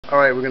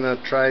Alright, we're gonna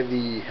try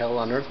the Hell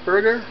on Earth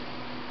burger.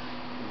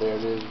 There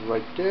it is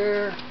right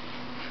there.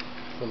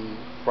 Some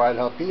fried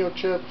jalapeno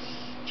chips,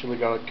 chili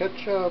garlic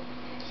ketchup,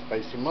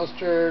 spicy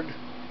mustard,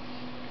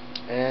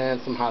 and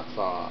some hot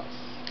sauce.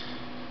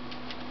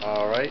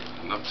 Alright.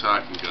 Enough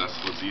talking, Gus.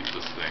 Let's eat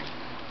this thing.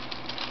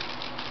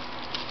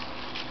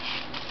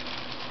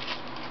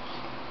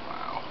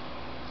 Wow.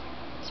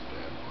 That's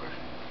bad, boy.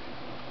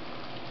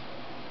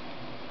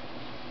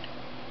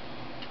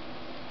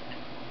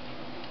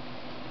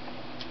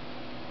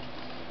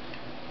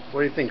 What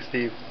do you think,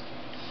 Steve?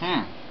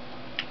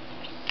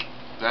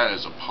 That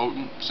is a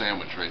potent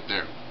sandwich right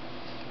there.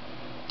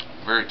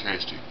 Very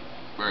tasty.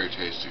 Very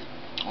tasty.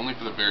 Only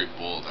for the very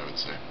bold, I would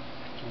say.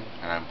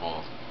 And I'm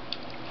bold.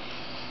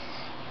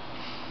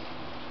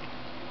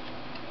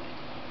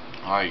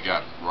 Oh, you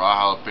got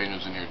raw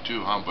jalapenos in here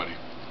too, huh, buddy?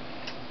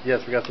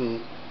 Yes, we got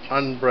some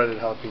unbreaded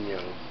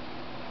jalapenos.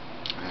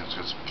 Man, it's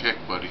got some kick,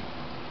 buddy.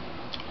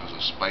 That was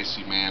a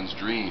spicy man's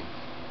dream.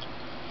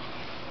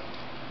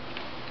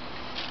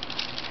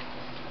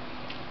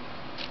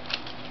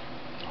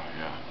 Oh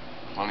yeah,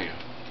 plenty of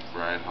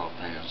fried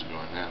jalapenos to go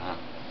in that, huh?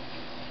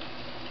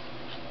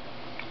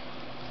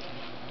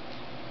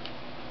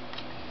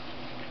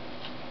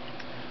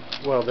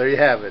 Well, there you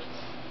have it.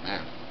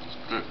 Man.